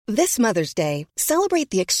This Mother's Day, celebrate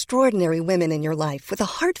the extraordinary women in your life with a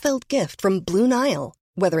heartfelt gift from Blue Nile.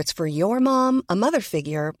 Whether it's for your mom, a mother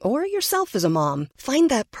figure, or yourself as a mom, find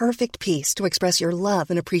that perfect piece to express your love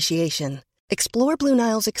and appreciation. Explore Blue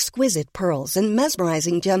Nile's exquisite pearls and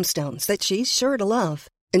mesmerizing gemstones that she's sure to love.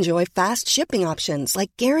 Enjoy fast shipping options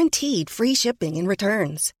like guaranteed free shipping and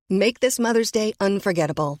returns. Make this Mother's Day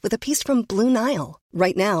unforgettable with a piece from Blue Nile.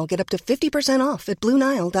 Right now, get up to 50% off at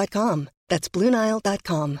BlueNile.com. That's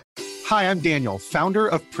BlueNile.com. Hi, I'm Daniel, founder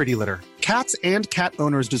of Pretty Litter. Cats and cat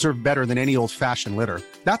owners deserve better than any old-fashioned litter.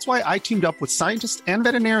 That's why I teamed up with scientists and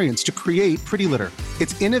veterinarians to create Pretty Litter.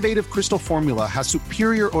 Its innovative crystal formula has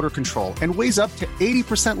superior odor control and weighs up to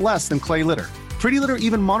 80% less than clay litter. Pretty Litter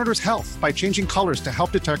even monitors health by changing colors to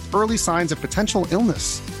help detect early signs of potential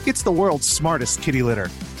illness. It's the world's smartest kitty litter.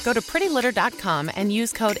 Go to prettylitter.com and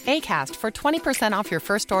use code ACAST for 20% off your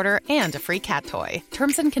first order and a free cat toy.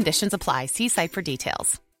 Terms and conditions apply. See site for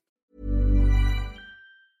details.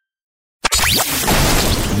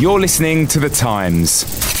 You're listening to The Times.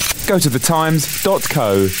 Go to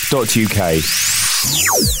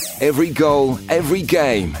thetimes.co.uk. Every goal, every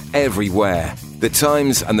game, everywhere. The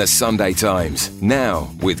Times and the Sunday Times. Now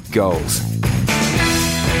with goals.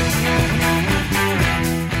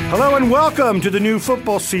 Hello and welcome to the new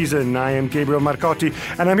football season. I am Gabriel Marcotti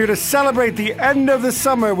and I'm here to celebrate the end of the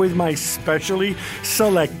summer with my specially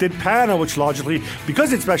selected panel, which logically,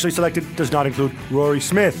 because it's specially selected, does not include Rory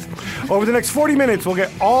Smith. Over the next 40 minutes, we'll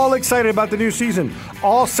get all excited about the new season,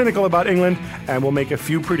 all cynical about England, and we'll make a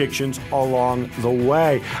few predictions along the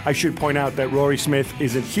way. I should point out that Rory Smith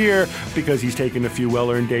isn't here because he's taken a few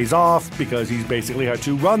well-earned days off, because he's basically had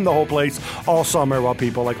to run the whole place all summer while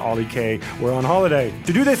people like Ollie Kay were on holiday.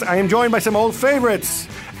 To do this, I am joined by some old favorites,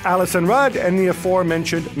 Alison Rudd and the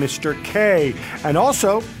aforementioned Mr. K, and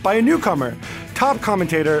also by a newcomer, top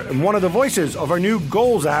commentator and one of the voices of our new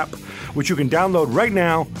Goals app, which you can download right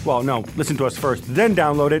now. Well, no, listen to us first, then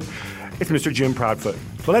download it. It's Mr. Jim Proudfoot.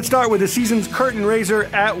 So let's start with the season's curtain raiser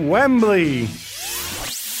at Wembley.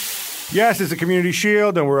 Yes, it's a community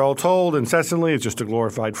shield, and we're all told incessantly it's just a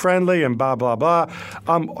glorified friendly and blah, blah, blah.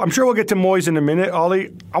 I'm sure we'll get to Moyes in a minute.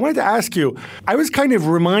 Ollie, I wanted to ask you, I was kind of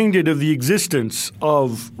reminded of the existence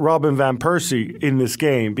of Robin Van Persie in this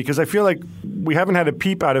game because I feel like we haven't had a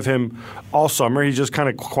peep out of him all summer. He's just kind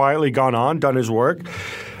of quietly gone on, done his work.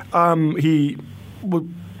 He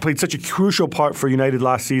played such a crucial part for United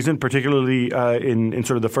last season, particularly in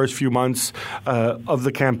sort of the first few months of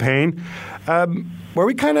the campaign. Were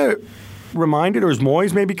we kind of reminded, or is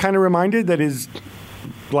Moyes maybe kind of reminded, that his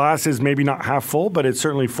glass is maybe not half full, but it's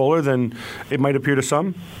certainly fuller than it might appear to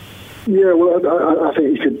some? Yeah, well, I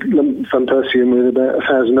think you could lump Van Persie in with about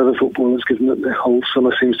 1,000 other footballers, given that the whole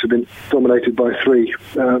summer seems to have been dominated by three,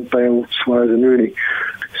 Bale, Suarez and Rooney.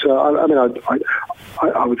 So, I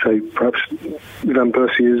would say perhaps Van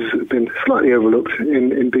Persie has been slightly overlooked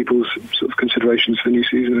in people's sort of considerations for the new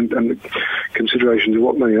season and the considerations of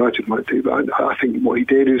what Man United might do. But I think what he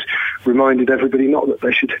did is reminded everybody, not that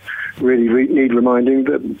they should really need reminding,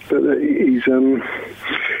 but that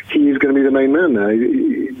he is going to be the main man now.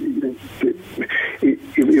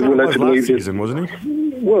 We're led to believe last season, wasn't he?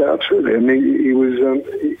 Well, absolutely. I mean, he was,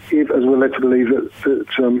 as we're led to believe that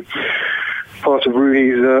part of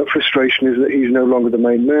Rooney's frustration is that he's no longer the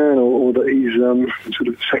main man, or that he's sort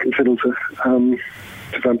of second fiddle to Van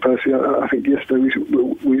Persie. I think yesterday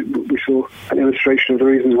we saw an illustration of the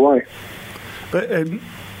reasons why. But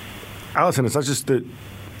Alison, it's not just that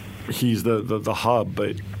he's the hub,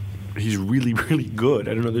 but he's really, really good.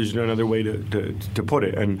 I don't know, there's no other way to put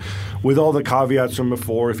it. And with all the caveats from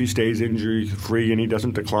before, if he stays injury-free and he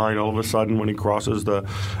doesn't decline all of a sudden when he crosses the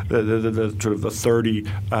sort of the 30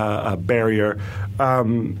 barrier, I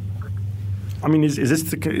mean, is this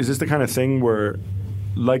the kind of thing where,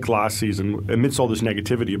 like last season, amidst all this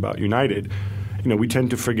negativity about United, you know, we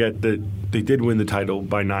tend to forget that they did win the title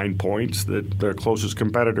by 9 points, that their closest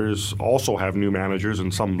competitors also have new managers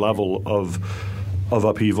and some level of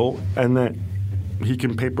upheaval, and that he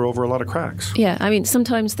can paper over a lot of cracks. Yeah, I mean,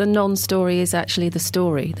 sometimes the non-story is actually the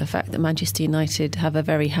story. The fact that Manchester United have a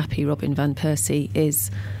very happy Robin Van Persie is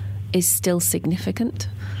still significant,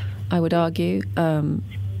 I would argue.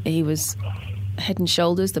 He was head and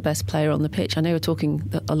shoulders the best player on the pitch. I know we're talking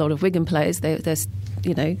a lot of Wigan players. They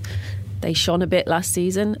shone a bit last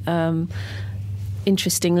season.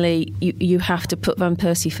 Interestingly, you have to put Van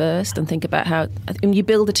Persie first and think about how you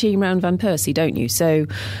build a team around Van Persie, don't you? So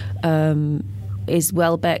is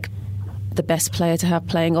Welbeck the best player to have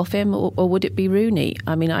playing off him, or would it be Rooney?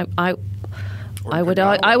 I mean, I would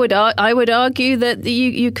argue that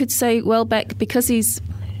you could say Welbeck, because he's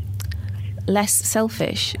less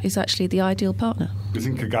selfish, is actually the ideal partner.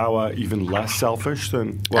 Isn't Kagawa even less selfish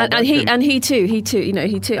than and he too.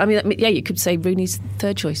 I mean, yeah, you could say Rooney's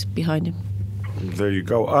third choice behind him. There you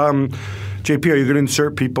go. JP, are you going to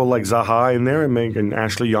insert people like Zaha in there and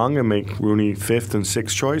Ashley Young and make Rooney 5th and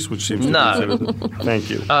 6th choice, which seems no. Thank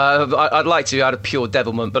you. I'd like to out of pure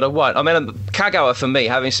devilment, but I won't. I mean, Kagawa, for me,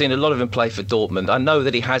 having seen a lot of him play for Dortmund, I know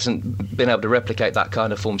that he hasn't been able to replicate that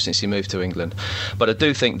kind of form since he moved to England. But I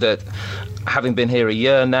do think that having been here a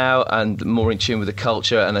year now and more in tune with the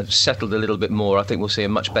culture and have settled a little bit more, I think we'll see a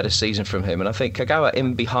much better season from him. And I think Kagawa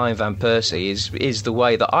in behind Van Persie is the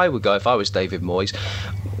way that I would go if I was David Moyes,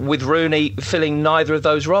 with Rooney filling neither of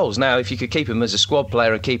those roles. Now, if you could keep him as a squad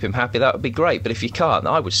player and keep him happy, that would be great. But if you can't,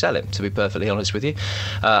 I would sell him, to be perfectly honest with you.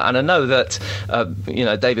 And I know that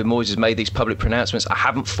David Moyes has made these public pronouncements. I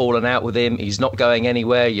haven't fallen out with him. He's not going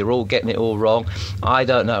anywhere. You're all getting it all wrong. I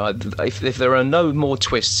don't know. If there are no more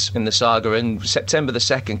twists in the saga, and September the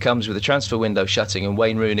 2nd comes with the transfer window shutting and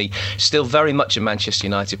Wayne Rooney still very much a Manchester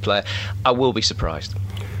United player, I will be surprised.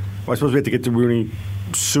 Well, I suppose we have to get to Rooney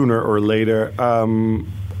sooner or later.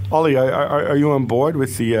 Ollie, are you on board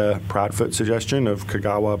with the Pratfoot suggestion of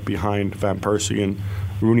Kagawa behind Van Persie and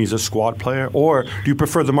Rooney's a squad player? Or do you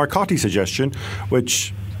prefer the Marcotti suggestion,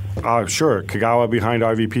 which, sure, Kagawa behind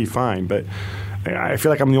RVP, fine, but I feel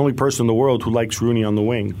like I'm the only person in the world who likes Rooney on the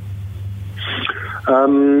wing.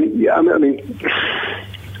 Yeah, I mean,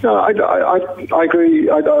 no, I agree.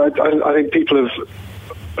 I think people have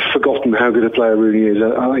forgotten how good a player Rooney is.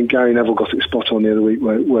 I think Gary Neville got it spot on the other week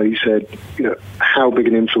where he said, how big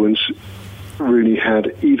an influence Rooney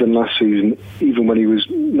had even last season, even when he was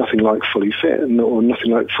nothing like fully fit or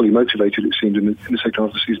nothing like fully motivated, it seemed, in the second half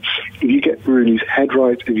of the season. If you get Rooney's head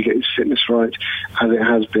right, if you get his fitness right, as it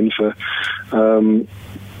has been for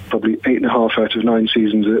probably 8.5 out of 9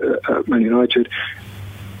 seasons at Man United,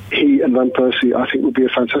 he and Van Persie, I think, would be a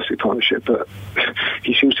fantastic partnership. But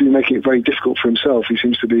he seems to be making it very difficult for himself. He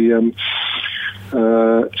seems to be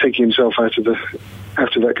taking himself out of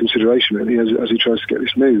that consideration, really, as he tries to get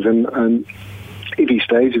this move. And if he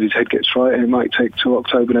stays, if his head gets right, and it might take till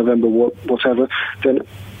October, November, whatever, then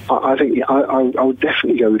I think I would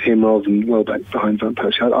definitely go with him rather than Welbeck behind Van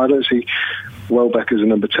Persie. I don't see Welbeck as a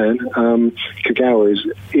number 10. Kagawa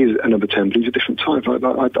is a number 10, but he's a different type.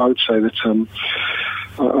 I would say that.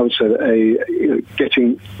 I would say that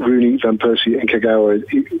getting Rooney, Van Persie and Kagawa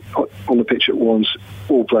on the pitch at once,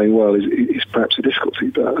 all playing well, is perhaps a difficulty.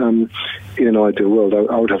 But in an ideal world,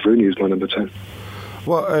 I would have Rooney as my number 10.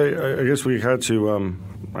 Well, I guess we had to,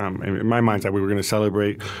 in my mind's eye, we were going to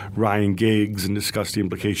celebrate Ryan Giggs and discuss the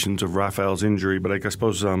implications of Raphael's injury, but I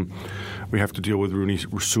suppose we have to deal with Rooney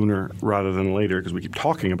sooner rather than later because we keep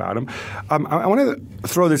talking about him. I want to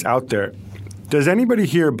throw this out there. Does anybody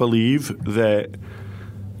here believe that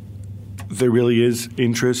there really is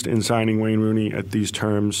interest in signing Wayne Rooney at these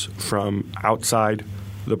terms from outside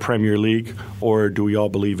the Premier League, or do we all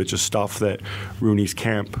believe it's just stuff that Rooney's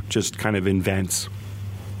camp just kind of invents?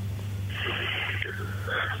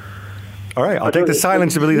 All right, I'll take the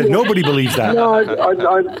silence to believe that nobody believes that. No,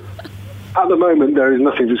 at the moment, there is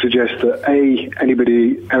nothing to suggest that A,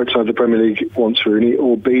 anybody outside the Premier League wants Rooney,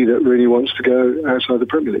 or B, that Rooney wants to go outside the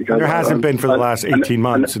Premier League. There hasn't been for the last 18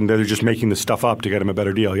 months, and they're just making this stuff up to get him a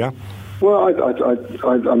better deal, yeah? Well,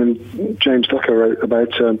 I mean, James Ducker wrote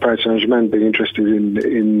about Paris Saint-Germain being interested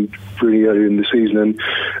in Rooney earlier in the season, and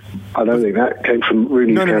I don't think that came from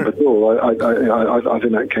Rooney's camp at all. I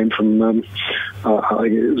think that came from, I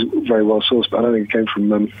think it was very well sourced, but I don't think it came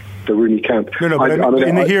from the Rooney camp. No, but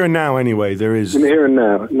in the here and now, anyway, there is. In the here and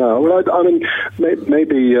now, no. Well, I mean,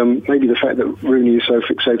 maybe the fact that Rooney is so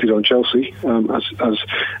fixated on Chelsea, as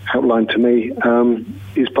outlined to me,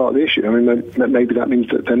 is part of the issue. I mean, maybe that means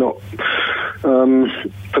that they're not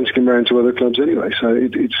punching him around to other clubs anyway. So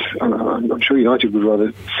I'm sure United would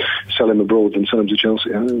rather sell him abroad than sell him to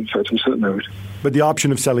Chelsea. In fact, I'm certain they would. But the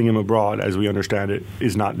option of selling him abroad, as we understand it,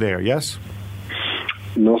 is not there. Yes.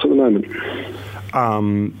 Not at the moment.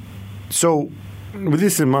 So, with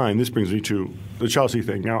this in mind, this brings me to the Chelsea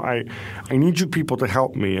thing. Now, I need you people to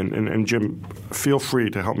help me, and Jim, feel free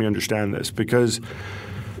to help me understand this, because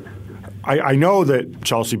I know that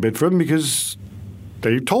Chelsea bid for him because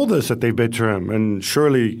they told us that they bid for him, and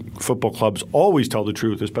surely football clubs always tell the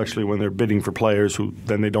truth, especially when they're bidding for players who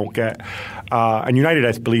then they don't get. And United,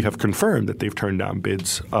 I believe, have confirmed that they've turned down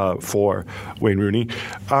bids for Wayne Rooney.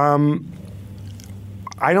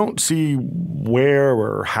 I don't see where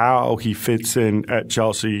or how he fits in at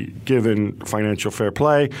Chelsea, given financial fair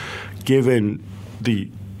play, given the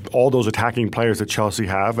all those attacking players that Chelsea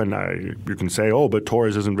have, and you can say, oh, but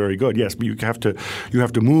Torres isn't very good. Yes, but you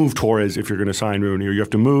have to move Torres if you're going to sign Rooney, or you have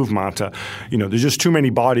to move Mata. There's just too many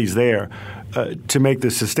bodies there to make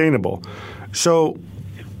this sustainable. So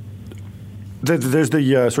there's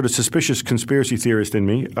the sort of suspicious conspiracy theorist in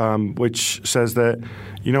me, which says that,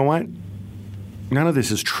 you know what, none of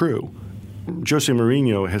this is true. Jose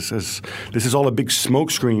Mourinho has this is all a big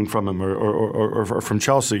smokescreen from him or from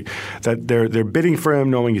Chelsea, that they're bidding for him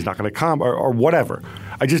knowing he's not going to come or whatever.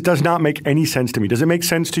 It just does not make any sense to me. Does it make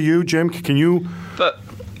sense to you, Jim? Can you? But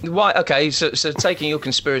why? Okay, so taking your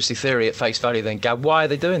conspiracy theory at face value, then, Gab, why are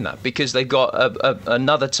they doing that? Because they've got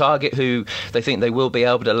another target who they think they will be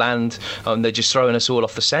able to land. They're just throwing us all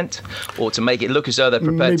off the scent, or to make it look as though they're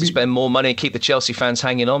prepared to spend more money and keep the Chelsea fans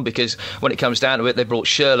hanging on. Because when it comes down to it, they brought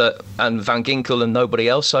Schürrle and Van Ginkel and nobody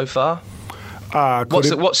else so far. What's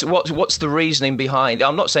the reasoning behind?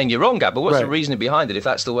 I'm not saying you're wrong, Gab, but what's the reasoning behind it if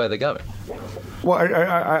that's the way they're going? Well,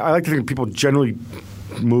 I like to think people generally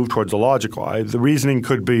move towards the logical. The reasoning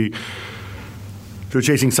could be they're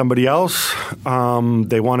chasing somebody else.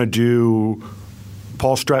 They want to do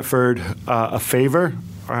Paul Stretford a favor,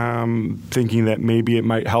 thinking that maybe it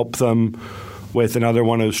might help them with another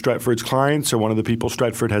one of Stretford's clients or one of the people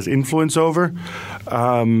Stretford has influence over.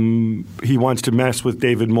 He wants to mess with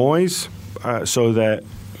David Moyes so that,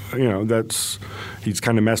 he's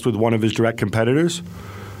kind of messed with one of his direct competitors.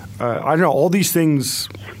 I don't know. All these things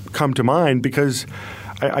come to mind because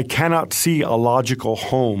I cannot see a logical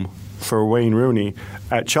home for Wayne Rooney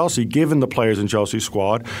at Chelsea, given the players in Chelsea's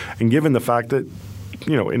squad and given the fact that,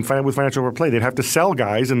 with financial fair play, they'd have to sell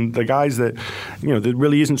guys, and the guys that, there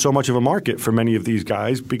really isn't so much of a market for many of these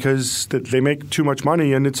guys because they make too much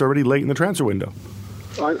money and it's already late in the transfer window.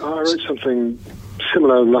 I wrote something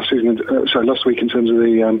similar last week in terms of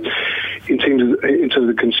the in terms of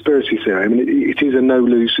the conspiracy theory. I mean, it is a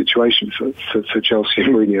no-lose situation for Chelsea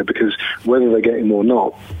and Mourinho, because whether they get him or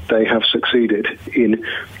not, they have succeeded in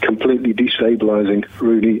completely destabilising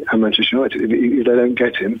Rooney and Manchester United. If they don't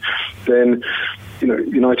get him, then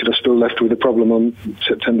United are still left with a problem on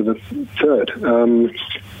September the 3rd.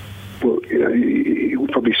 Well, it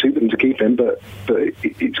would probably suit them to keep him, but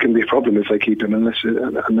it's going to be a problem if they keep him unless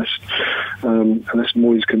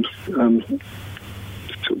Moyes can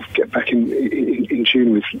sort of get back in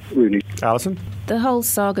tune with Rooney. Alison? The whole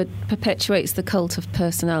saga perpetuates the cult of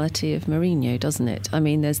personality of Mourinho, doesn't it? I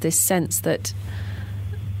mean, there's this sense that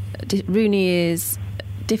Rooney is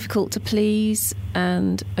difficult to please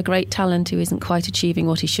and a great talent who isn't quite achieving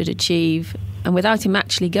what he should achieve. And without him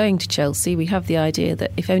actually going to Chelsea, we have the idea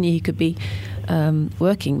that if only he could be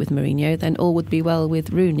working with Mourinho, then all would be well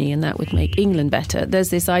with Rooney, and that would make England better.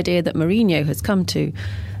 There's this idea that Mourinho has come to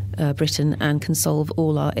Britain and can solve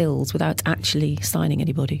all our ills without actually signing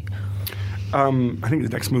anybody. I think the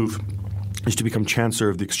next move is to become Chancellor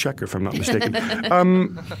of the Exchequer, if I'm not mistaken.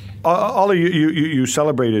 Ollie, you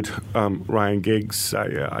celebrated Ryan Giggs.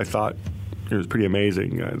 I thought it was pretty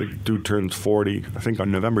amazing. The dude turns 40, I think,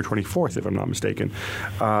 on November 24th, if I'm not mistaken,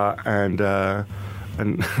 and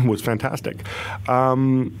was fantastic.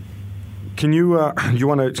 Can you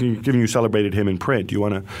given you celebrated him in print, do you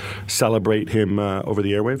want to celebrate him over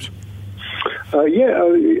the airwaves? I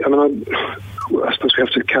suppose we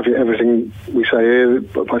have to caveat everything we say here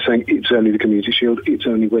by saying it's only the Community Shield, it's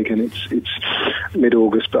only Wigan, it's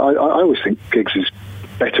mid-August. But I always think Giggs is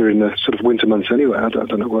better in the sort of winter months anyway. I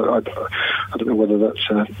don't know whether that's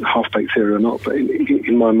a half-baked theory or not, but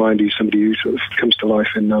in my mind, he's somebody who sort of comes to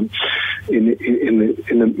life in the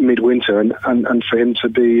midwinter, and for him to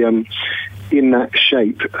be in that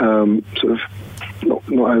shape, sort of not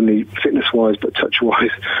only fitness-wise but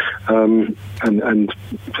touch-wise, and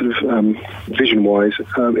sort of vision-wise,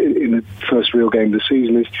 in the first real game of the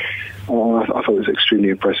season I thought it was extremely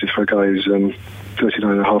impressive for a guy who's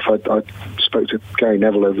 39 and a half. I spoke to Gary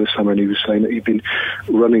Neville over the summer, and he was saying that he'd been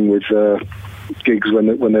running with Giggs when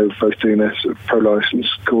they were both doing their sort of pro license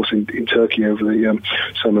course in Turkey over the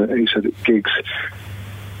summer. And he said that Giggs,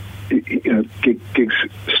 Giggs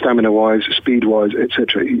stamina-wise, speed-wise,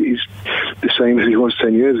 etc., he's the same as he was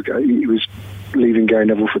 10 years ago. He was leaving Gary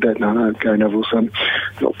Neville for dead now. No, Gary Neville's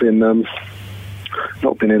not been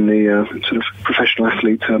in the sort of professional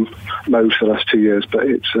athlete mode for the last 2 years, but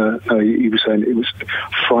it's he was saying it was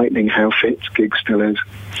frightening how fit Giggs still is.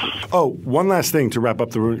 Oh, one last thing to wrap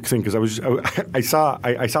up the thing, because I saw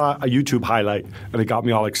a YouTube highlight and it got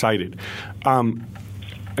me all excited. I'm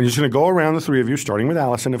just going to go around the three of you, starting with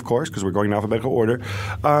Alison, of course, because we're going in alphabetical order.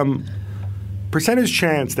 Percentage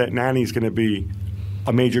chance that Nani's going to be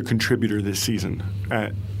a major contributor this season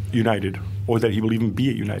at United, or that he will even be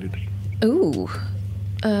at United? Ooh.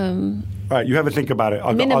 All right, you have a think about it.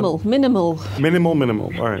 Minimal. Minimal.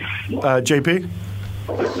 All right. JP?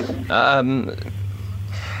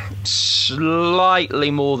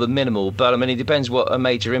 Slightly more than minimal, but I mean, it depends what a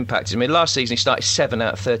major impact is. I mean, last season he started 7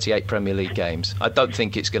 out of 38 Premier League games. I don't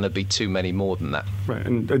think it's going to be too many more than that. Right,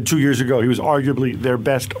 and 2 years ago he was arguably their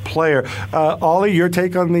best player. Ollie, your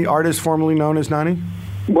take on the artist formerly known as Nani?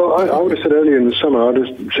 Well, I would have said earlier in the summer, I would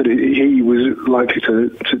have said he was likely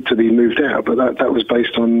to be moved out, but that was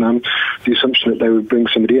based on the assumption that they would bring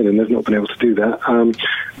somebody in, and they've not been able to do that.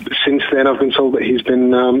 Since then, I've been told that he's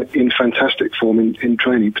been in fantastic form in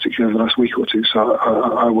training, particularly over the last week or two. So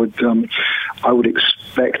I would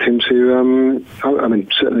expect him to. I mean,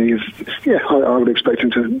 certainly, I would expect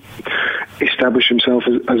him to establish himself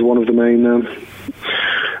as one of the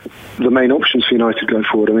main options for United going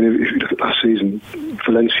forward. I mean, if you look at last season,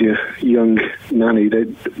 Valencia, Young, Nani, they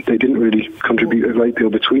didn't really contribute a great deal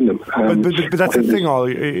between them. But that's the thing,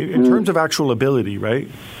 Ollie. In terms of actual ability, right?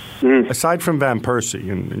 Aside from Van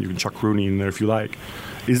Persie, and you can chuck Rooney in there if you like,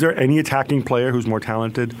 is there any attacking player who's more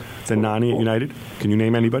talented than Nani at United? Can you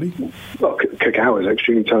name anybody? Well, Kagawa is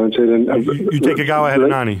extremely talented. And you take Kagawa ahead of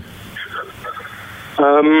Nani?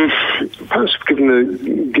 Perhaps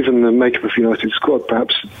given the makeup of United's squad,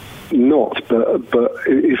 perhaps not. But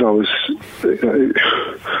if I was,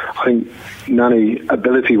 I think Nani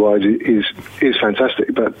ability-wise is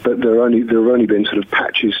fantastic. But there have only been sort of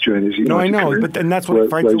patches during his United career. And that's what I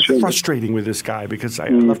find so frustrating with this guy, because I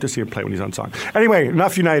love to see him play when he's on song. Anyway,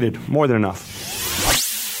 enough United, more than enough.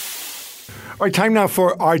 All right, time now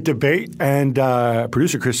for our debate, and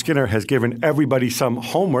producer Chris Skinner has given everybody some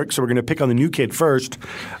homework, so we're going to pick on the new kid first.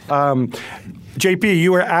 JP,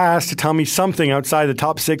 you were asked to tell me something outside the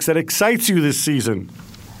top 6 that excites you this season.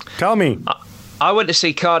 Tell me. I went to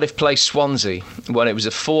see Cardiff play Swansea when it was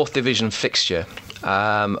a 4th division fixture,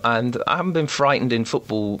 and I haven't been frightened in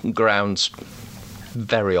football grounds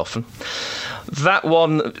very often. That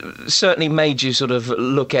one certainly made you sort of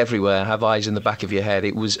look everywhere, have eyes in the back of your head.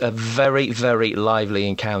 It was a very, very lively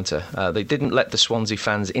encounter. They didn't let the Swansea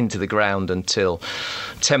fans into the ground until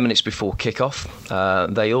 10 minutes before kick-off.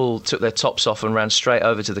 They all took their tops off and ran straight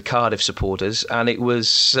over to the Cardiff supporters, and it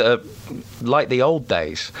was like the old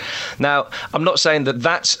days. Now, I'm not saying that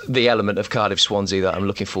that's the element of Cardiff-Swansea that I'm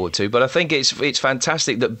looking forward to, but I think it's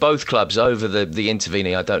fantastic that both clubs over the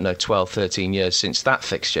intervening, 12, 13 years since that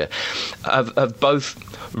fixture, have both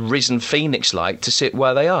risen phoenix-like to sit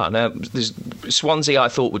where they are. Now, Swansea, I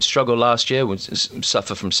thought, would struggle last year, would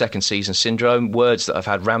suffer from second season syndrome, words that I've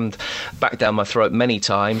had rammed back down my throat many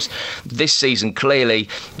times. This season, clearly,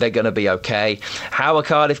 they're going to be okay. How are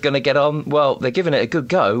Cardiff going to get on? Well, they're giving it a good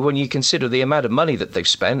go when you consider the amount of money that they've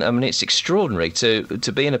spent. I mean, it's extraordinary to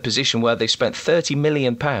be in a position where they've spent £30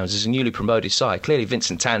 million as a newly promoted side. Clearly,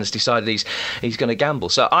 Vincent Tan has decided he's going to gamble.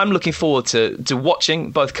 So I'm looking forward to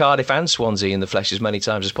watching both Cardiff and Swansea in the flesh as many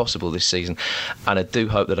times as possible this season, and I do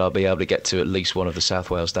hope that I'll be able to get to at least one of the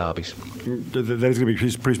South Wales derbies. That is going to be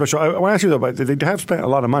pretty special. I want to ask you though, but they have spent a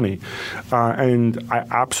lot of money, and I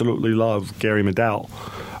absolutely love Gary Medel.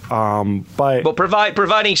 But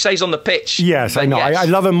providing he stays on the pitch. Yes, I know. Yes. I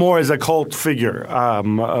love him more as a cult figure.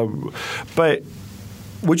 But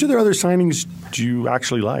which of their other signings do you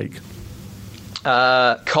actually like?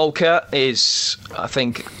 Kolka is, I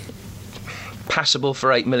think, passable for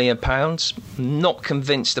 £8 million. Not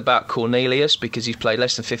convinced about Cornelius because he's played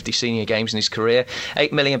less than 50 senior games in his career.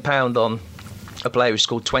 £8 million on a player who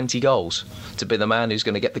scored 20 goals to be the man who's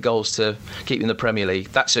going to get the goals to keep you in the Premier League.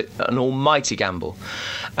 That's an almighty gamble.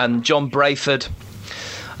 And John Brayford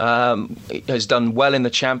has done well in the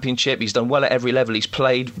Championship. He's done well at every level he's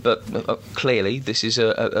played, but clearly this is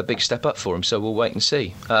a big step up for him, so we'll wait and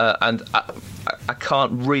see. And I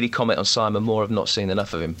can't really comment on Simon Moore. I've not seen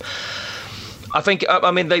enough of him. I think,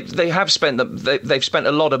 I mean, they have spent they've spent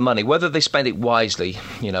a lot of money. Whether they spend it wisely,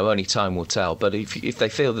 only time will tell. But if they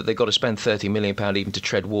feel that they've got to spend £30 million even to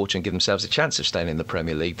tread water and give themselves a chance of staying in the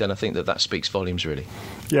Premier League, then I think that speaks volumes, really.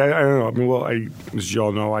 Yeah, I don't know. I mean, well, as you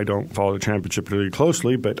all know, I don't follow the Championship really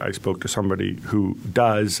closely, but I spoke to somebody who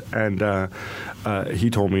does, and he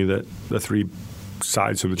told me that the 3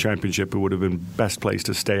 sides from the Championship who would have been best placed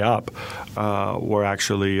to stay up were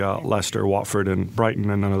actually Leicester, Watford and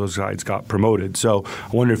Brighton, and none of those sides got promoted. So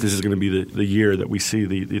I wonder if this is going to be the year that we see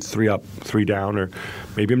the 3 up, 3 down, or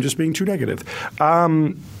maybe I'm just being too negative.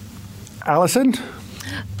 Alison?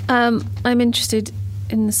 I'm interested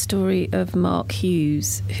in the story of Mark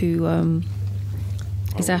Hughes, who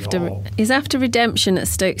is after redemption at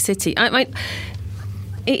Stoke City.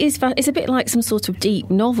 It's a bit like some sort of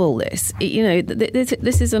deep novel. This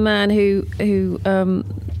is a man who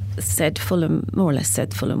more or less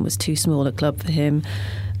said Fulham was too small a club for him.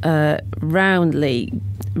 Roundly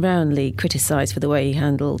criticised for the way he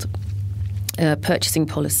handled purchasing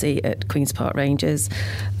policy at Queen's Park Rangers.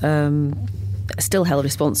 Still held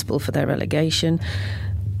responsible for their relegation.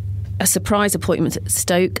 A surprise appointment at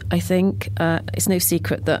Stoke, I think. It's no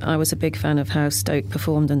secret that I was a big fan of how Stoke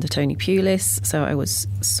performed under Tony Pulis, so I was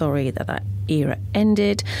sorry that era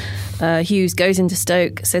ended. Hughes goes into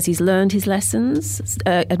Stoke, says he's learned his lessons,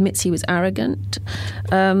 admits he was arrogant,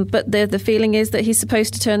 but the feeling is that he's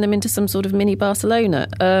supposed to turn them into some sort of mini Barcelona.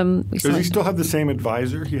 Does he still have the same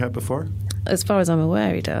advisor he had before? As far as I'm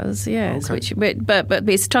aware, he does, yes. Okay. But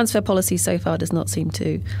his transfer policy so far does not seem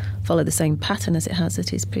to follow the same pattern as it has at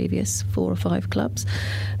his previous 4 or 5 clubs.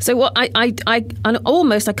 So what I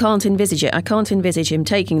can't envisage it. I can't envisage him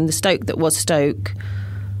taking the Stoke that was Stoke,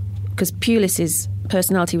 because Pulis's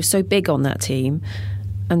personality was so big on that team,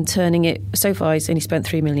 and turning it. So far, he's only spent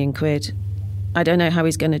 £3 million. I don't know how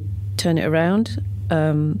he's going to turn it around.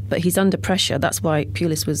 But he's under pressure. That's why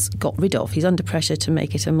Pulis got rid of. He's under pressure to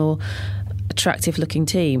make it a more attractive looking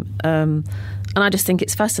team. And I just think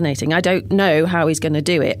it's fascinating. I don't know how he's going to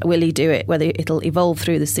do it. Will he do it? Whether it'll evolve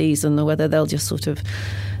through the season, or whether they'll just sort of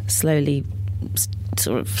slowly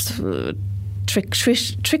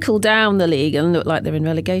trickle down the league and look like they're in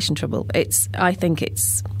relegation trouble. I think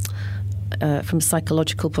it's from a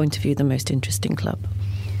psychological point of view, the most interesting club.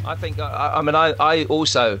 I think, I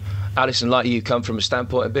also, Alison, like you, come from a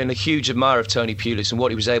standpoint of being a huge admirer of Tony Pulis and what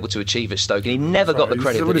he was able to achieve at Stoke, and he never got the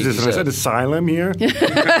credit that he deserved. Is that asylum here? Come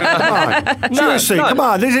on, seriously, come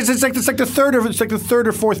on! It's like the third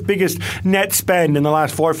or fourth biggest net spend in the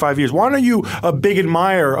last 4 or 5 years. Why aren't you a big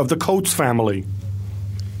admirer of the Coates family?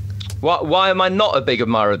 Why am I not a big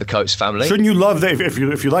admirer of the Coates family? Shouldn't you love them? If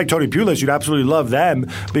you like Tony Pulis, you'd absolutely love them,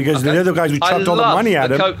 because they're the guys who chucked all the money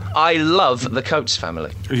at him. I love the Coates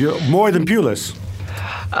family. More than Pulis?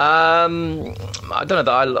 I don't know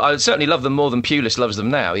that I certainly love them more than Pulis loves them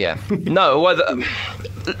now. Yeah, no.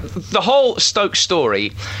 The whole Stoke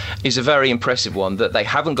story is a very impressive one that they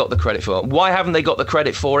haven't got the credit for. Why haven't they got the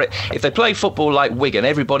credit for it? If they play football like Wigan,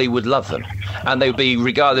 everybody would love them and they would be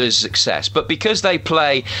regarded as a success. But because they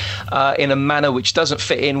play in a manner which doesn't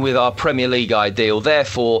fit in with our Premier League ideal,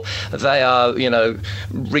 therefore they are,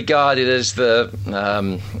 regarded as the.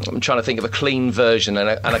 I'm trying to think of a clean version, and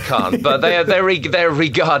I can't. But they're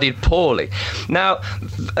regarded poorly. Now,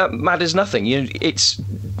 that matters nothing.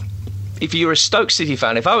 If you're a Stoke City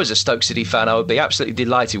fan, if I was a Stoke City fan, I would be absolutely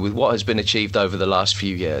delighted with what has been achieved over the last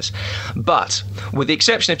few years. But with the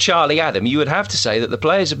exception of Charlie Adam, you would have to say that the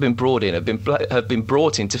players have been brought in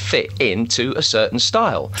to fit into a certain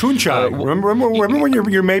style. Tunchai, remember when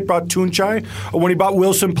your mate brought Tunchai, or when he bought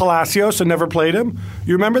Wilson Palacios and never played him?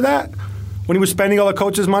 You remember that? When he was spending all the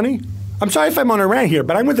Coates' money? I'm sorry if I'm on a rant here,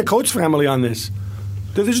 but I'm with the Coates family on this.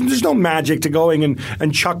 There's no magic to going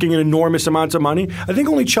and chucking in enormous amounts of money. I think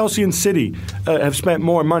only Chelsea and City have spent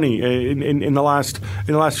more money in the last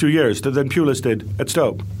few years than Pulis did at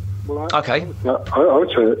Stoke. Well, okay. I would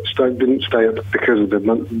say that Stoke didn't stay up because of the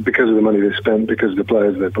money they spent, because of the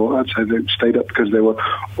players they bought. I'd say they stayed up because they were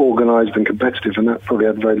organised and competitive, and that probably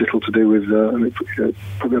had very little to do with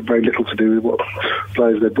what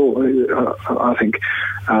players they bought.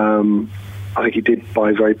 I think he did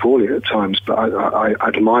buy very poorly at times, but I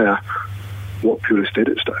admire what Pulis did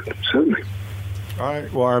at Stoke, certainly. All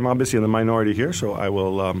right. Well, I'm obviously in the minority here, so I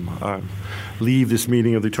will leave this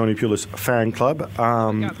meeting of the Tony Pulis fan club.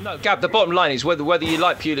 Gab, the bottom line is whether you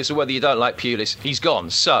like Pulis or whether you don't like Pulis, he's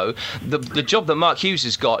gone. So the job that Mark Hughes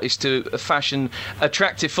has got is to fashion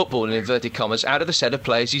attractive football, in inverted commas, out of the set of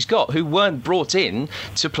players he's got, who weren't brought in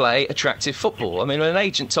to play attractive football. I mean, when an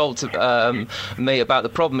agent told me about the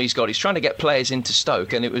problem he's got, he's trying to get players into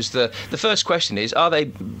Stoke, and it was the first question is, are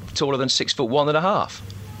they taller than 6'1.5"?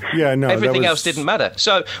 Yeah, no. Everything else didn't matter.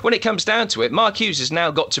 So when it comes down to it, Mark Hughes has now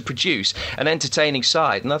got to produce an entertaining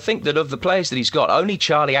side. And I think that of the players that he's got, only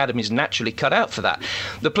Charlie Adam is naturally cut out for that.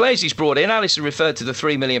 The players he's brought in, Alison referred to the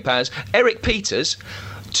 £3 million. Eric Peters,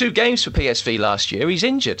 2 games for PSV last year, he's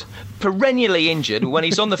injured, perennially injured. When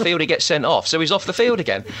he's on the field, he gets sent off, so he's off the field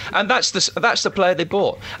again. And that's the player they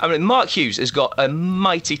bought. I mean, Mark Hughes has got a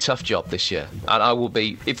mighty tough job this year. And I will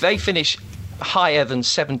be, if they finish higher than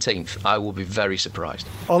 17th, I will be very surprised.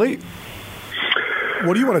 Ollie,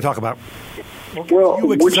 what do you want to talk about? Well,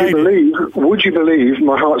 would you believe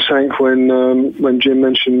my heart sank when Jim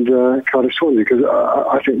mentioned Cardiff Swansea, because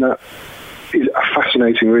I think that is a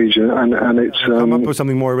fascinating region, and it's come up with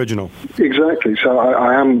something more original. Exactly. So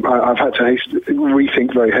I've had to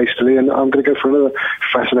rethink very hastily, and I'm going to go for another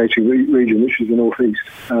fascinating region, which is the northeast.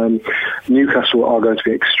 Newcastle are going to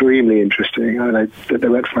be extremely interesting. They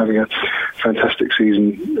went from having a fantastic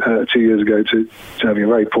season 2 years ago to having a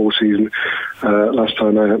very poor season last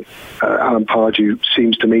time. Alan Pardew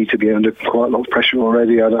seems to me to be under quite a lot of pressure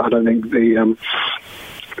already. I don't think the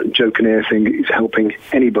Joe Kinnear thing is helping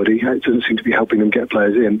anybody. It doesn't seem to be helping them get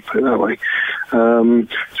players in, put it that way. So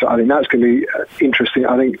I think that's going to be interesting.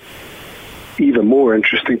 I think even more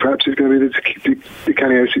interesting perhaps is going to be the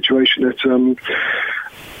Canio situation at Sunderland.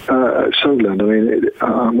 I mean,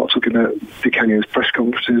 I'm not talking about Di Canio's press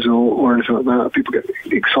conferences or anything like that. People get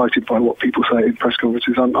excited by what people say in press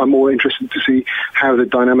conferences. I'm more interested to see how the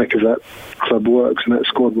dynamic of that club works and that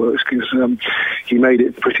squad works, because he made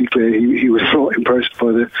it pretty clear he was not impressed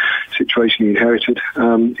by the situation he inherited.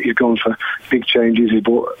 He's gone for big changes. He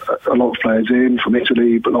brought a lot of players in from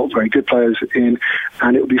Italy, but a lot of very good players in,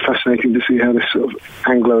 and it will be fascinating to see how this sort of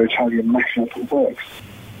Anglo-Italian mashup works.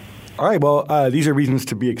 All right, well, these are reasons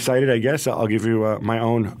to be excited, I guess. I'll give you my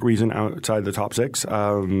own reason outside the top six.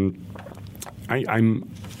 I'm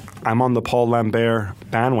on the Paul Lambert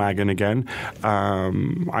bandwagon again.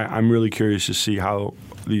 I'm really curious to see how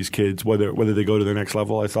these kids, whether they go to their next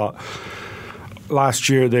level. I thought last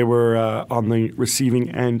year they were on the receiving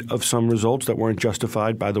end of some results that weren't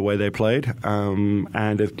justified by the way they played.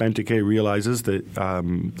 And if Benteke realizes that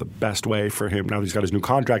the best way for him, now he's got his new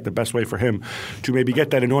contract, the best way for him to maybe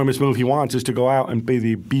get that enormous move he wants is to go out and be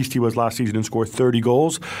the beast he was last season and score 30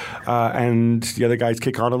 goals, and the other guys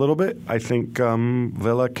kick on a little bit, I think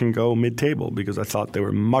Villa can go mid-table, because I thought they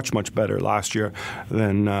were much, much better last year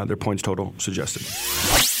than their points total suggested.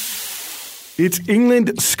 It's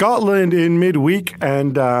England-Scotland in midweek,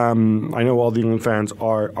 and I know all the England fans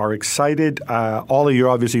are excited. Ollie, you're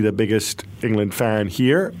obviously the biggest England fan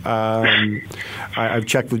here. I've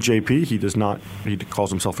checked with JP. He does not. He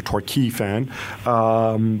calls himself a Torquay fan.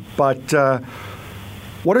 But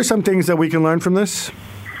what are some things that we can learn from this?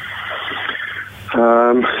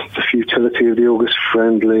 The futility of the August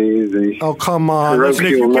friendly, oh, come on. Listen,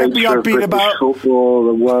 if you can't be upbeat about football,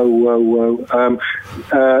 the whoa.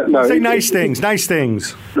 No, say nice things.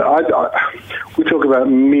 We talk about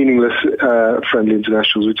meaningless friendly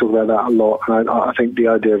internationals. We talk about that a lot. And I think the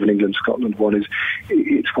idea of an England-Scotland one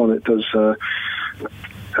it's one that does,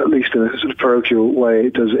 at least in a sort of parochial way,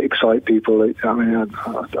 it does excite people. I don't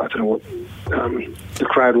know what the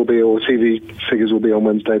crowd will be or TV figures will be on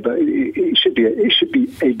Wednesday, but it should be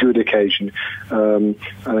a good occasion. I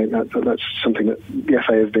think that's something that the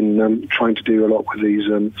FA have been trying to do a lot with these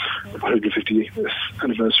 150th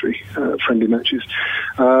anniversary friendly matches.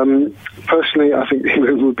 Personally, I think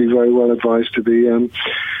England would be very well advised to be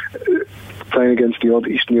playing against the odd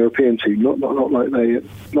Eastern European team, not like they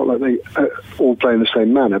all play in the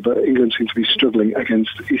same manner, but England seem to be struggling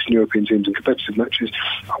against Eastern European teams in competitive matches.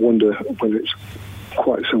 I wonder whether it's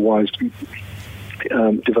quite so wise to be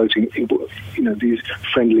devoting these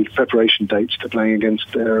friendly preparation dates to playing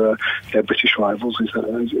against their British rivals. Is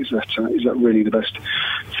that really the best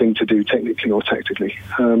thing to do technically or tactically?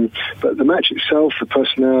 But the match itself, the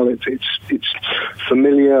personnel, it's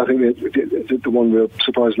familiar. I think the one real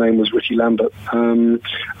surprise name was Ricky Lambert, and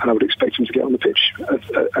I would expect him to get on the pitch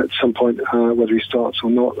at some point, whether he starts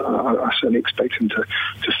or not. I certainly expect him to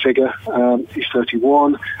figure. He's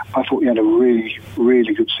 31. I thought he had a really,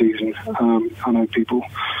 really good season. I know people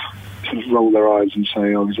sort of roll their eyes and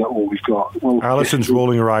say, "Oh, is that all we've got?" Well, Alison's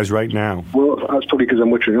rolling her eyes right now. Well, that's probably because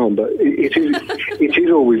I'm wittering on, but it is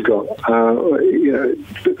all we've got.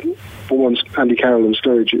 For once, Andy Carroll and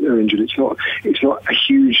Sturridge are injured. It's not a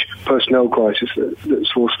huge personnel crisis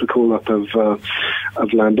that's forced the call up of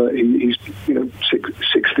Lambert. He's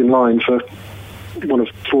sixth in line for one of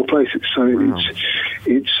four places. So wow.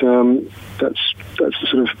 That's the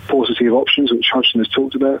sort of paucity of options which Hodgson has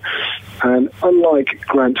talked about. And unlike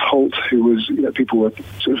Grant Holt, who was, people were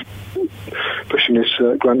sort of pushing this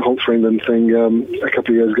Grant Holt for England thing a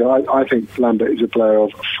couple of years ago, I think Lambert is a player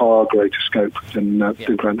of far greater scope than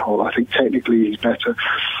Grant Holt. I think technically he's better.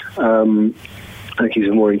 I think he's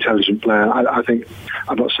a more intelligent player. I think,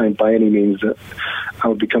 I'm not saying by any means that I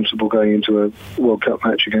would be comfortable going into a World Cup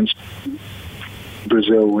match against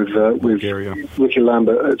Brazil with Ricky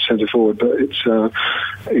Lambert at centre forward, but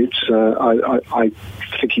I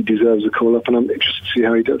think he deserves a call up, and I'm interested to see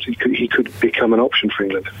how he does. He could become an option for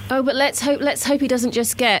England. Oh, but let's hope he doesn't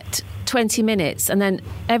just get 20 minutes, and then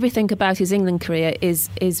everything about his England career is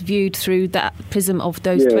viewed through that prism of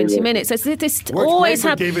those 20 minutes. So this always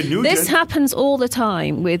happens. This happens all the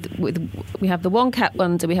time. With we have the one-cat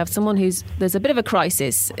wonder. We have someone there's a bit of a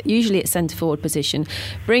crisis, usually at centre forward position.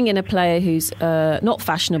 Bring in a player who's not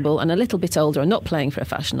fashionable and a little bit older and not playing for a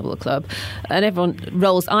fashionable club, and everyone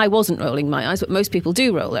rolls. I wasn't rolling my eyes, but most people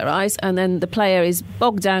do roll their eyes, and then the player is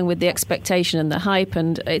bogged down with the expectation and the hype,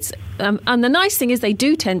 and it's and the nice thing is they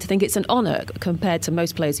do tend to think it's an honour compared to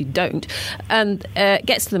most players who don't, and it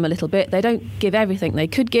gets to them a little bit. They don't give everything they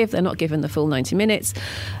could give. They're not given the full 90 minutes.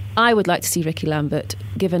 I would like to see Ricky Lambert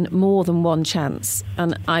given more than one chance,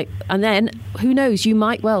 and then who knows? You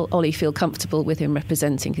might well, Ollie, feel comfortable with him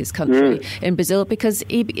representing his country in Brazil, because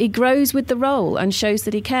he grows with the role and shows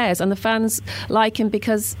that he cares, and the fans like him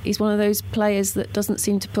because he's one of those players that doesn't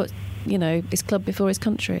seem to put his club before his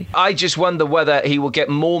country. I just wonder whether he will get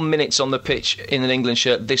more minutes on the pitch in an England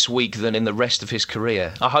shirt this week than in the rest of his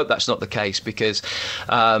career. I hope that's not the case, because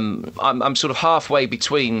I'm sort of halfway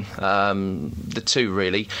between the two,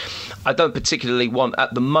 really. I don't particularly want,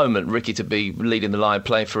 at the moment, Ricky to be leading the line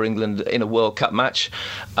playing for England in a World Cup match.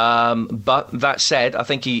 But that said, I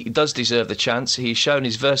think he does deserve the chance. He's shown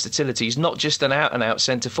his versatility. He's not just an out-and-out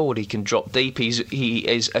centre-forward. He can drop deep. He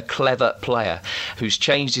is a clever player who's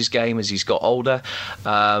changed his game as he's got older.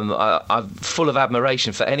 I'm full of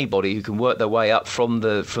admiration for anybody who can work their way up from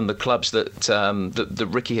the clubs that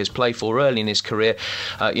Ricky has played for early in his career.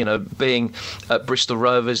 Being at Bristol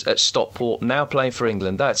Rovers, at Stockport, now playing for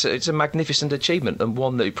England. It's a magnificent achievement, and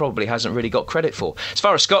one that he probably hasn't really got credit for. As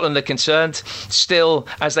far as Scotland are concerned, still,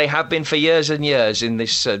 as they have been for years and years in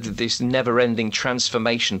this never-ending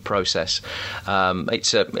transformation process,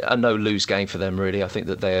 it's a no-lose game for them, really. I think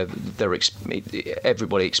that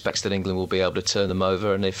everybody expects that England will be able to turn them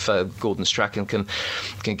over, and if Gordon Strachan can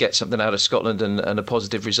get something out of Scotland and a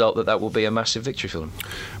positive result, that will be a massive victory for them.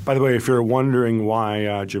 By the way, if you're wondering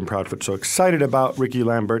why Jim Proudfoot's so excited about Ricky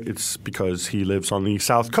Lambert, it's because he lives on the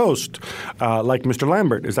South Coast, like Mr.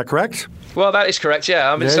 Lambert. Is that correct? Well, that is correct,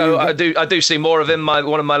 yeah. I mean, I do see more of him.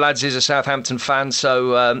 One of my lads is a Southampton fan,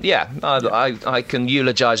 so I can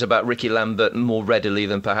eulogise about Ricky Lambert more readily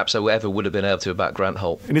than perhaps I ever would have been able to about Grant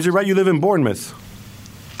Holt. And is it right you live in Bournemouth?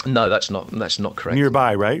 No, that's not correct.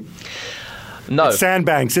 Nearby, right? No. It's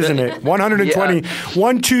Sandbanks, isn't it? 120,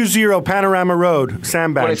 120 Panorama Road,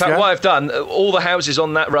 Sandbanks. Well, in fact, what I've done, all the houses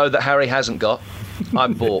on that road that Harry hasn't got,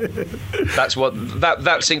 I've bought.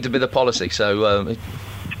 That seemed to be the policy, so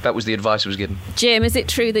that was the advice I was given. Jim, is it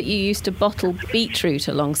true that you used to bottle beetroot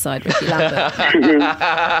alongside Ricky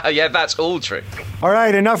Lambert? Yeah, that's all true. All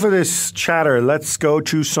right, enough of this chatter. Let's go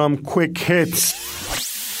to some quick hits.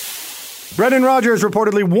 Brendan Rodgers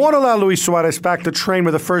reportedly won't allow Luis Suarez back to train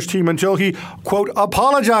with the first team until he, quote,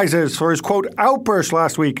 apologizes for his, quote, outburst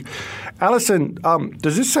last week. Alison,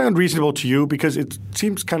 does this sound reasonable to you? Because it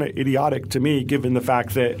seems kind of idiotic to me, given the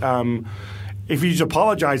fact that if he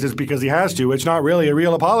apologizes because he has to, it's not really a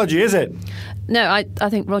real apology, is it? No, I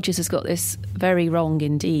think Rodgers has got this very wrong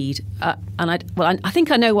indeed. I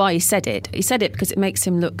think I know why he said it. He said it because it makes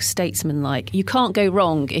him look statesman-like. You can't go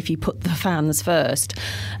wrong if you put the fans first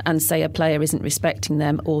and say a player isn't respecting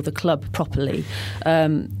them or the club properly.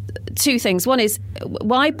 Two things. One is,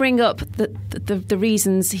 why bring up the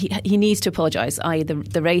reasons he needs to apologise, i.e. the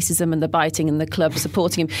racism and the biting and the club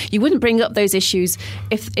supporting him. You wouldn't bring up those issues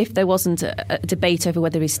if there wasn't a debate over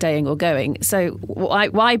whether he's staying or going. So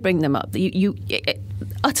why bring them up?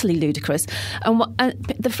 Utterly ludicrous. And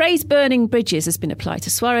the phrase burning bridges has been applied to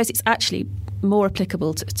Suarez. It's actually more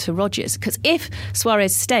applicable to Rodgers, because if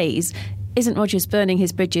Suarez stays, isn't Rodgers burning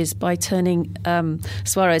his bridges by turning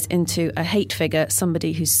Suarez into a hate figure,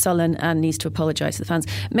 somebody who's sullen and needs to apologise to the fans?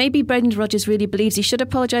 Maybe Brendan Rodgers really believes he should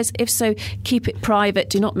apologise. If so, keep it private.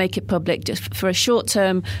 Do not make it public. Just for a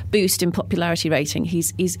short-term boost in popularity rating,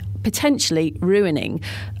 he's potentially ruining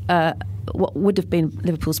what would have been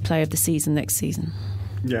Liverpool's player of the season next season.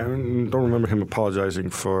 Yeah, I don't remember him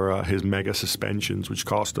apologising for his mega suspensions, which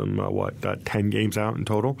cost him, 10 games out in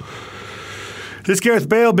total. This Gareth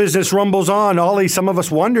Bale business rumbles on. Ollie, some of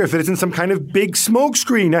us wonder if it isn't some kind of big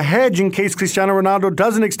smokescreen, a hedge in case Cristiano Ronaldo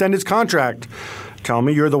doesn't extend his contract. Tell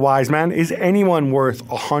me, you're the wise man. Is anyone worth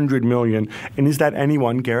 $100 million? And is that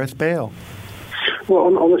anyone Gareth Bale?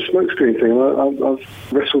 Well, on the smokescreen thing,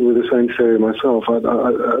 I've wrestled with the same theory myself.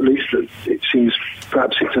 At least it seems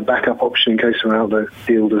perhaps it's a backup option in case the Ronaldo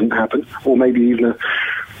deal doesn't happen, or maybe even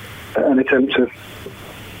an attempt to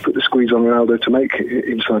put the squeeze squeeze on Ronaldo to make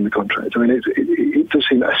him sign the contract. I mean, it does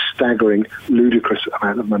seem a staggering, ludicrous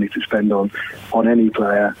amount of money to spend on any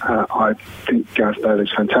player. I think Gareth Bale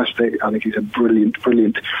is fantastic. I think he's a brilliant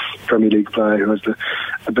Premier League player who has the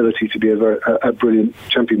ability to be a brilliant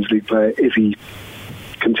Champions League player if he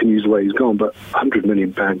continues the way he's gone. But £100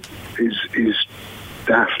 million is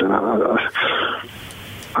daft, and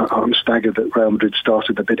I'm staggered that Real Madrid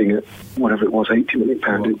started the bidding at whatever it was, £80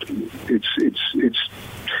 million.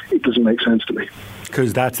 It doesn't make sense to me.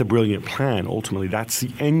 Because that's a brilliant plan. Ultimately, that's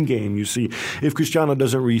the end game. You see, if Cristiano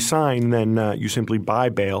doesn't re-sign, then you simply buy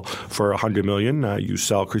Bale for $100 million. You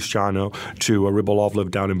sell Cristiano to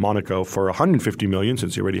Rybolovlev down in Monaco for $150 million,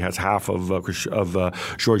 since he already has half of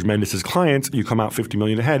Jorge Mendes' clients. You come out $50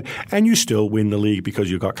 million ahead, and you still win the league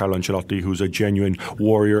because you've got Carlo Ancelotti, who's a genuine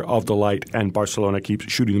warrior of the light, and Barcelona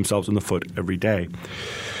keeps shooting themselves in the foot every day.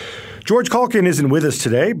 George Caulkin isn't with us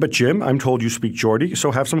today, but Jim, I'm told you speak Geordie, so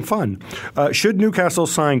have some fun. Should Newcastle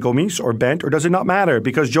sign Gomes or Bent, or does it not matter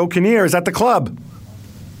because Joe Kinnear is at the club?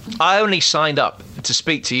 I only signed up to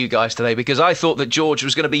speak to you guys today because I thought that George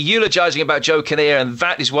was going to be eulogising about Joe Kinnear, and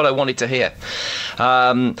that is what I wanted to hear.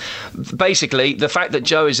 Basically, the fact that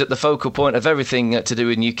Joe is at the focal point of everything to do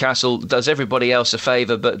with Newcastle does everybody else a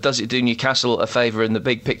favour, but does it do Newcastle a favour in the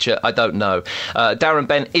big picture? I don't know. Darren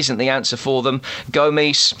Bent isn't the answer for them.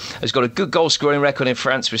 Gomes has got a good goal-scoring record in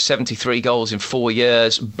France with 73 goals in 4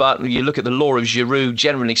 years, but you look at the law of Giroud,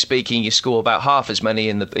 generally speaking, you score about half as many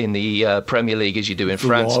in the Premier League as you do in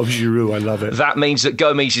France. The law of Giroud, I love it. That means that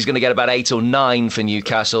Gomes is going to get about 8 or 9 for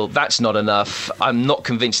Newcastle. That's not enough. I'm not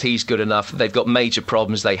convinced he's good enough. They've got major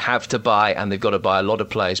problems. They have to buy, and they've got to buy a lot of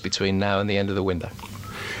players between now and the end of the window.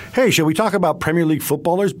 Hey, shall we talk about Premier League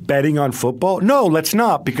footballers betting on football? No, let's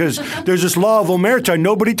not, because there's this law of omerta.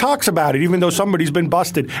 Nobody talks about it, even though somebody's been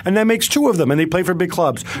busted. And that makes 2 of them, and they play for big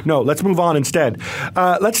clubs. No, let's move on instead.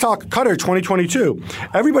 Let's talk Qatar 2022.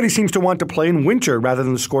 Everybody seems to want to play in winter rather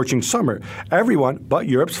than the scorching summer. Everyone but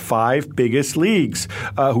Europe's 5 biggest leagues,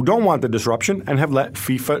 who don't want the disruption and have let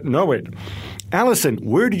FIFA know it. Alison,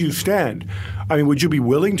 where do you stand? I mean, would you be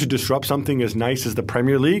willing to disrupt something as nice as the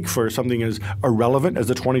Premier League for something as irrelevant as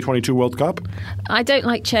the 2022 World Cup? I don't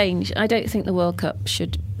like change. I don't think the World Cup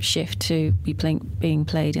should shift to being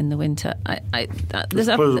played in the winter.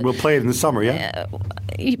 We'll play it in the summer, yeah?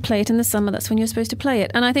 You play it in the summer. That's when you're supposed to play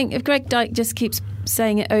it. And I think if Greg Dyke just keeps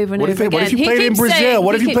saying it over and over again... What if you played in Brazil?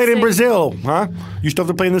 What if you played in Brazil? Huh? You still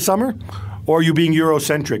have to play in the summer? Or are you being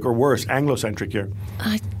Eurocentric, or worse, Anglo-centric here?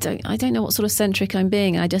 I don't know what sort of centric I'm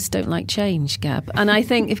being. I just don't like change, Gab. And I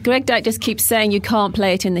think if Greg Dyke just keeps saying you can't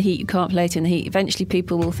play it in the heat, you can't play it in the heat, eventually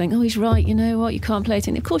people will think, oh, he's right, you know what, you can't play it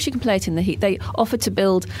in the heat. Of course you can play it in the heat. They offer to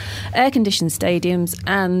build air-conditioned stadiums,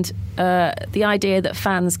 and the idea that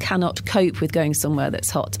fans cannot cope with going somewhere that's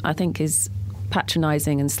hot, I think is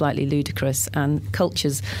patronising and slightly ludicrous, and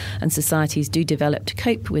cultures and societies do develop to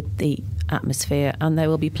cope with the atmosphere, and there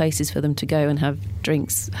will be places for them to go and have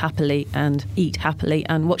drinks happily and eat happily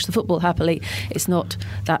and watch the football happily. It's not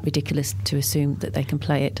that ridiculous to assume that they can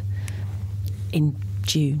play it in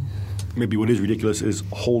June. Maybe what is ridiculous is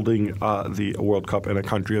holding the World Cup in a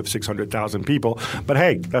country of 600,000 people. But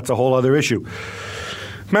hey, that's a whole other issue.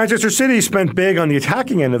 Manchester City spent big on the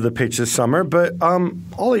attacking end of the pitch this summer, but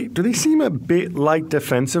Ollie, do they seem a bit light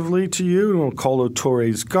defensively to you? Kolo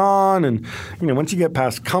Touré's gone, and once you get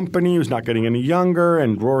past Kompany, who's not getting any younger,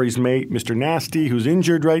 and Rory's mate, Mr. Nasty, who's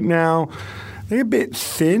injured right now, they're a bit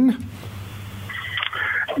thin.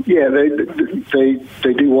 Yeah, they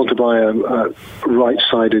do want to buy a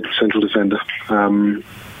right-sided central defender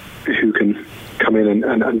who can come in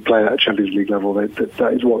and play at Champions League level.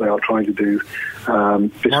 That is what they are trying to do. Martin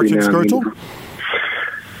Skrtel?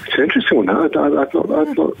 It's an interesting one. I'd not thought of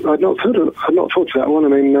that one. I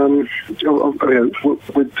mean,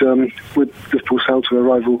 with Liverpool sell to a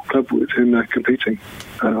rival club with whom they're competing,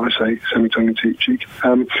 I say semi-tongue-in-cheek.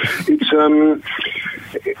 I'm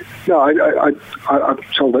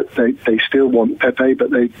told that they still want Pepe, but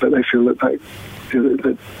they feel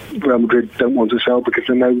that Real Madrid don't want to sell because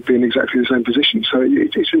then they would be in exactly the same position. So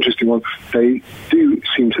it's an interesting one. They do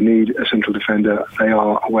seem to need a central defender. They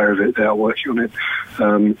are aware of it. They are working on it.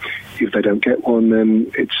 If they don't get one,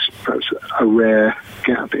 then it's perhaps a rare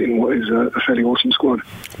gap in what is a fairly awesome squad.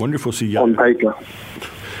 Wonderful to see on paper.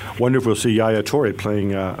 Wonderful to see Yaya Touré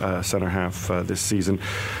playing centre half this season.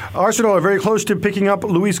 Arsenal are very close to picking up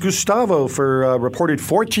Luis Gustavo for reported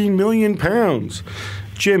 £14 million.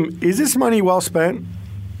 Jim, is this money well spent?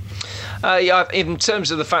 Yeah, in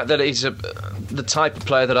terms of the fact that he's the type of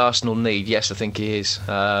player that Arsenal need, yes, I think he is.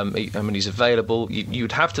 He's available.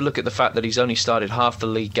 You'd have to look at the fact that he's only started half the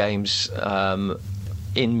league games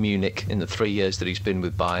in Munich in the 3 years that he's been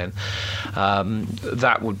with Bayern.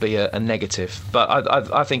 That would be a negative. But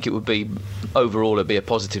I think it would be, overall, it'd be a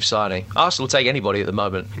positive signing. Arsenal will take anybody at the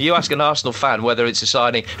moment. You ask an Arsenal fan whether it's a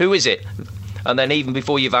signing, who is it? And then even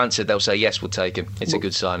before you've answered, they'll say, yes, we'll take him. It's a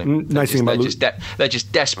good signing. They're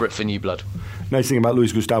just desperate for new blood. Nice thing about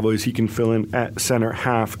Luis Gustavo is he can fill in at centre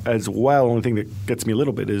half as well. Only thing that gets me a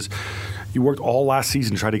little bit is you worked all last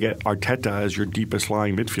season to try to get Arteta as your deepest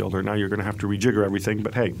lying midfielder. Now you're going to have to rejigger everything.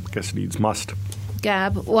 But hey, I guess it needs must.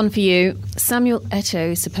 Gab, one for you. Samuel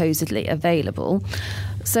Eto'o supposedly available.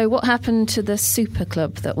 So what happened to the super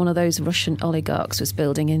club that one of those Russian oligarchs was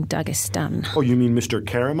building in Dagestan? Oh, you mean Mr.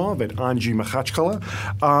 Karimov at Anji Makhachkala?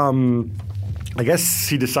 I guess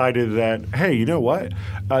he decided that, hey, you know what?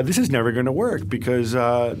 This is never going to work because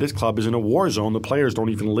this club is in a war zone. The players don't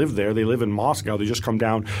even live there. They live in Moscow. They just come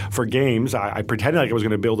down for games. I pretended like I was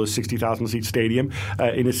going to build a 60,000-seat stadium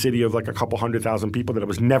in a city of like a couple 100,000 people that I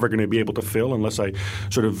was never going to be able to fill unless I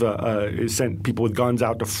sort of sent people with guns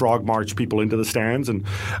out to frog march people into the stands. And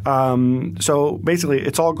so basically,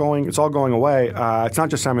 it's all going away. It's not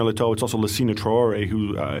just Samuel Eto'o. It's also Lassina Traore,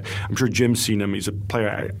 who I'm sure Jim's seen him. He's a player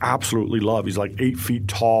I absolutely love. He's like 8 feet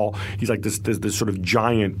tall. He's like this sort of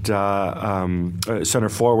giant center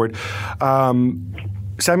forward.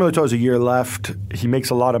 Samuel Eto'o has a year left. He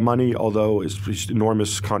makes a lot of money, although his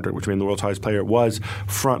enormous contract, which made him the world's highest player, was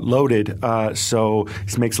front-loaded. So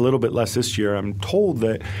he makes a little bit less this year. I'm told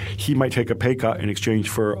that he might take a pay cut in exchange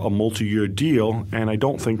for a multi-year deal, and I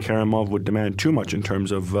don't think Karimov would demand too much in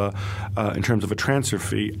terms of a transfer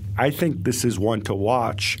fee. I think this is one to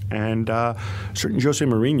watch, and certain Jose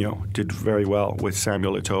Mourinho did very well with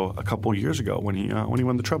Samuel Eto'o a couple of years ago when he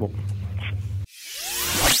won the treble.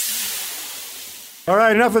 All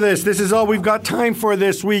right, enough of this. This is all we've got time for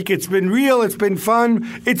this week. It's been real. It's been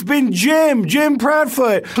fun. It's been Jim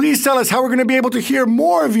Proudfoot. Please tell us how we're going to be able to hear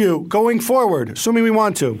more of you going forward, assuming we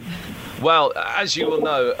want to. Well, as you will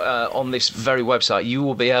know, on this very website, you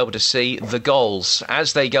will be able to see the goals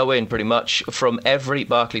as they go in pretty much from every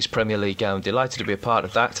Barclays Premier League game. I'm delighted to be a part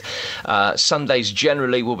of that. Sundays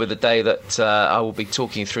generally will be the day that I will be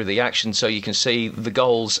talking through the action, so you can see the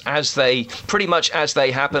goals as they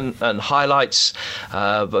happen, and highlights,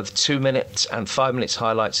 both 2 minutes and 5 minutes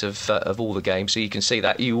highlights of all the games. So you can see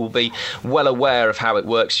that. You will be well aware of how it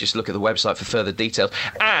works. Just look at the website for further details.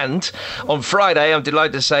 And on Friday, I'm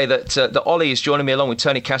delighted to say that Ollie is joining me along with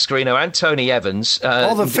Tony Cascarino and Tony Evans.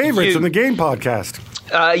 All the favourites in the game podcast.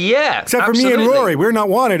 Yeah. Except absolutely. For me and Rory. We're not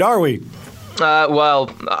wanted, are we?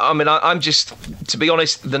 Well, I mean, I'm just, to be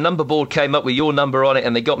honest, the number board came up with your number on it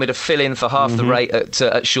and they got me to fill in for half the rate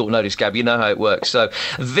at short notice, Gab. You know how it works. So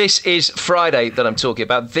this is Friday that I'm talking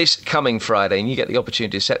about, this coming Friday, and you get the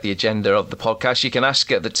opportunity to set the agenda of the podcast. You can ask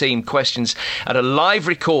the team questions at a live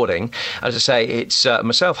recording. As I say, it's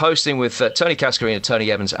myself hosting with Tony Cascarino,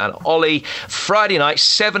 Tony Evans and Ollie. Friday night,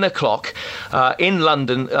 7 o'clock in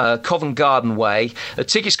London, Covent Garden Way. The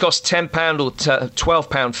tickets cost £10 or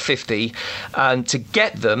 £12.50. And to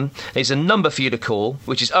get them, there's a number for you to call,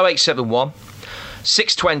 which is 0871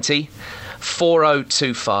 620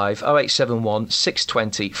 4025, 0871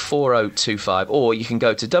 620 4025, or you can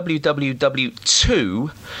go to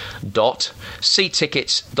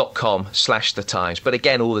www.ctickets.com/The Times. But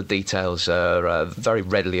again, all the details are very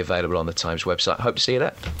readily available on the Times website. Hope to see you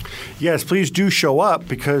there. Yes, please do show up,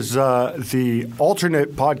 because the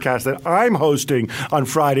alternate podcast that I'm hosting on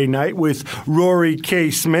Friday night with Rory K.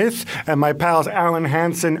 Smith and my pals Alan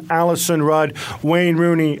Hansen, Alison Rudd, Wayne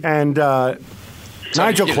Rooney, and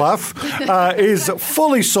Nigel Clough is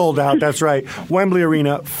fully sold out. That's right. Wembley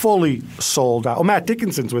Arena, fully sold out. Oh, Matt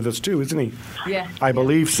Dickinson's with us too, isn't he? Yeah. I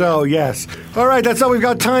believe so, yes. All right, that's all we've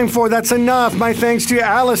got time for. That's enough. My thanks to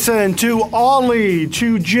Alison, to Ollie,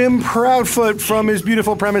 to Jim Proudfoot from his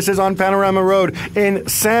beautiful premises on Panorama Road in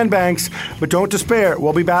Sandbanks. But don't despair.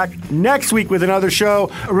 We'll be back next week with another show.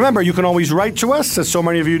 Remember, you can always write to us, as so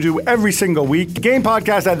many of you do every single week. Game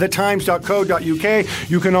podcast at thetimes.co.uk.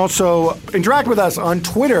 You can also interact with us on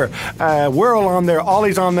Twitter. We're all on there.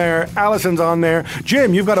 Ollie's on there. Alison's on there.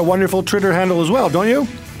 Jim, you've got a wonderful Twitter handle as well, don't you?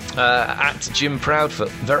 At Jim Proudfoot,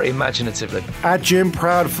 very imaginatively. At Jim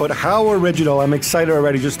Proudfoot. How original. I'm excited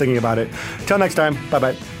already just thinking about it. Till next time.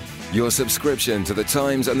 Bye-bye. Your subscription to The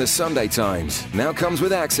Times and The Sunday Times now comes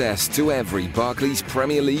with access to every Barclays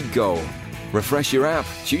Premier League goal. Refresh your app,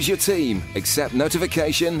 choose your team, accept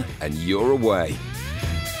notification, and you're away.